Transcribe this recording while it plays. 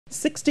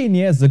16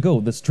 years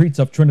ago, the streets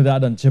of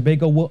Trinidad and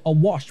Tobago were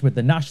awash with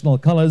the national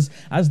colors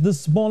as the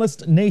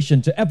smallest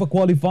nation to ever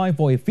qualify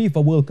for a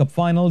FIFA World Cup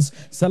Finals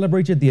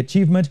celebrated the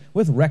achievement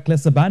with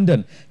reckless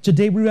abandon.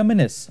 Today we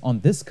reminisce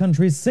on this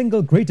country's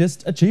single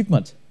greatest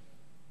achievement.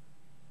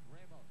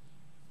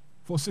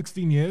 For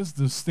 16 years,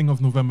 the sting of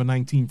November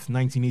 19,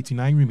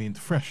 1989 remained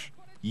fresh,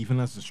 even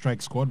as the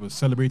strike squad was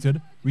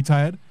celebrated,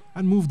 retired,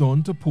 and moved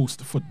on to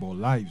post-football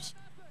lives.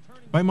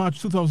 By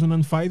March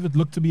 2005, it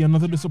looked to be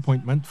another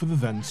disappointment for the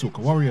then Soca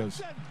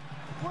Warriors.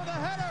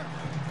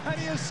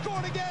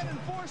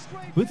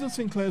 Little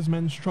St. Clair's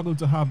men struggled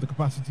to have the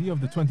capacity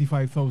of the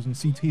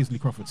 25,000-seat Hazley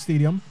Crawford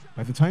Stadium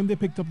by the time they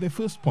picked up their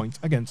first point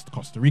against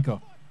Costa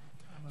Rica.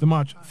 The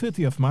March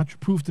 30th match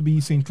proved to be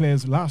St.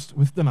 Clair's last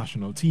with the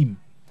national team.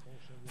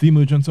 The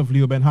emergence of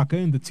Leo Ben Hacker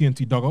in the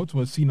TNT dugout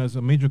was seen as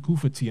a major coup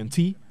for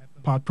TNT,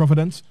 part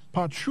providence,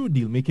 part shrewd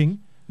deal-making,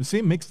 the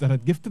same mix that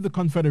had gifted the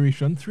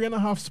Confederation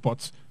 3.5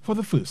 spots for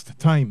the first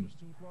time.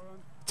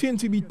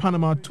 TNT beat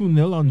Panama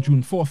 2-0 on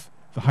June 4th.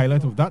 The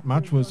highlight of that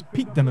match was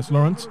peak Dennis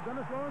Lawrence.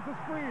 Dennis Lawrence is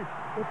free.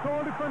 The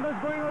tall defender is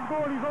going on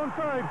goal. He's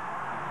onside.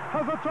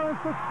 Has a chance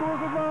to score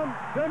the man.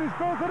 Then he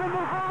scores it in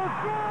the goal.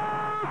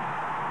 Scores!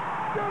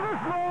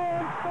 Dennis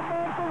Lawrence, the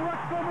man for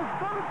Wrexham, has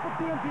done it for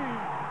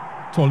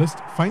TNT. Tallest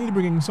finally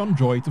bringing some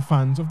joy to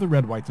fans of the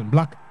red, white and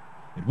black.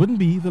 It wouldn't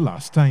be the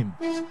last time.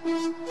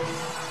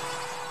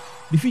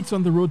 Defeats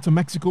on the road to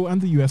Mexico and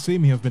the USA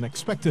may have been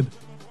expected.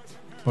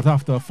 But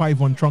after a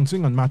 5-1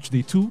 trouncing on match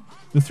day 2,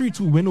 the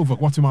 3-2 win over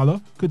Guatemala,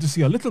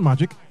 courtesy of Little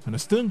Magic and a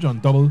Stern John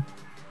double,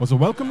 was a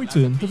welcome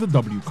return to the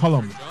W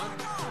column.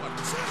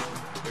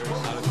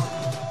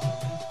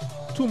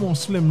 2 more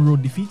slim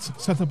road defeats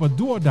set up a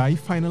do-or-die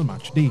final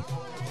match day.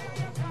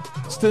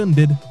 Stern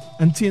did,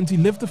 and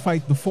TNT lived to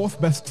fight the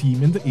 4th best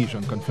team in the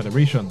Asian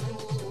Confederation.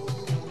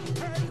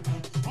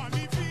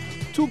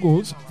 2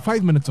 goals,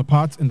 5 minutes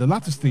apart in the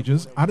latter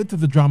stages, added to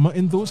the drama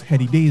in those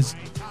heady days.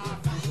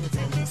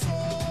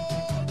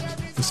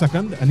 The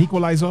second, an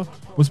equalizer,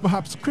 was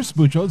perhaps Chris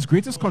Burchell's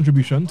greatest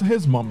contribution to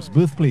his mom's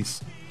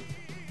birthplace.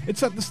 It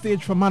set the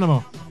stage for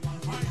Manama.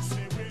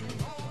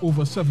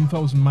 Over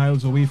 7,000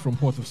 miles away from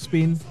Port of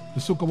Spain,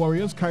 the Soca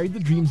Warriors carried the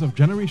dreams of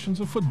generations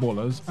of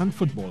footballers and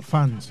football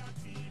fans.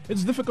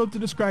 It's difficult to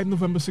describe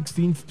November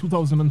 16,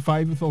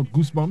 2005 without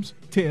goosebumps,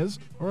 tears,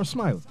 or a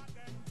smile.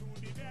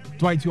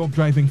 Dwight York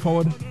driving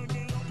forward,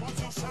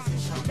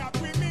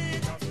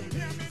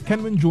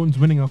 Kenwin Jones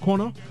winning a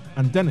corner,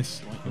 and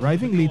Dennis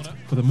arriving late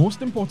for the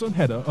most important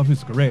header of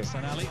his career.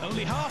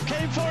 Only half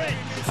came for it,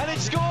 and it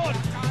scored!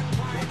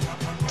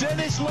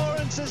 Dennis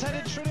Lawrence has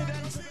headed Trinidad.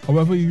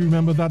 However you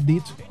remember that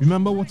date,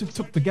 remember what it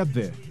took to get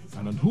there,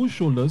 and on whose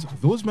shoulders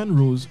those men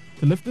rose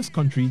to lift this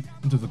country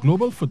into the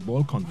global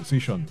football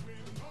conversation.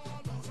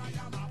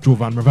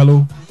 Jovan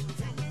Ravello,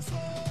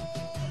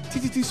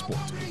 TTT Sport.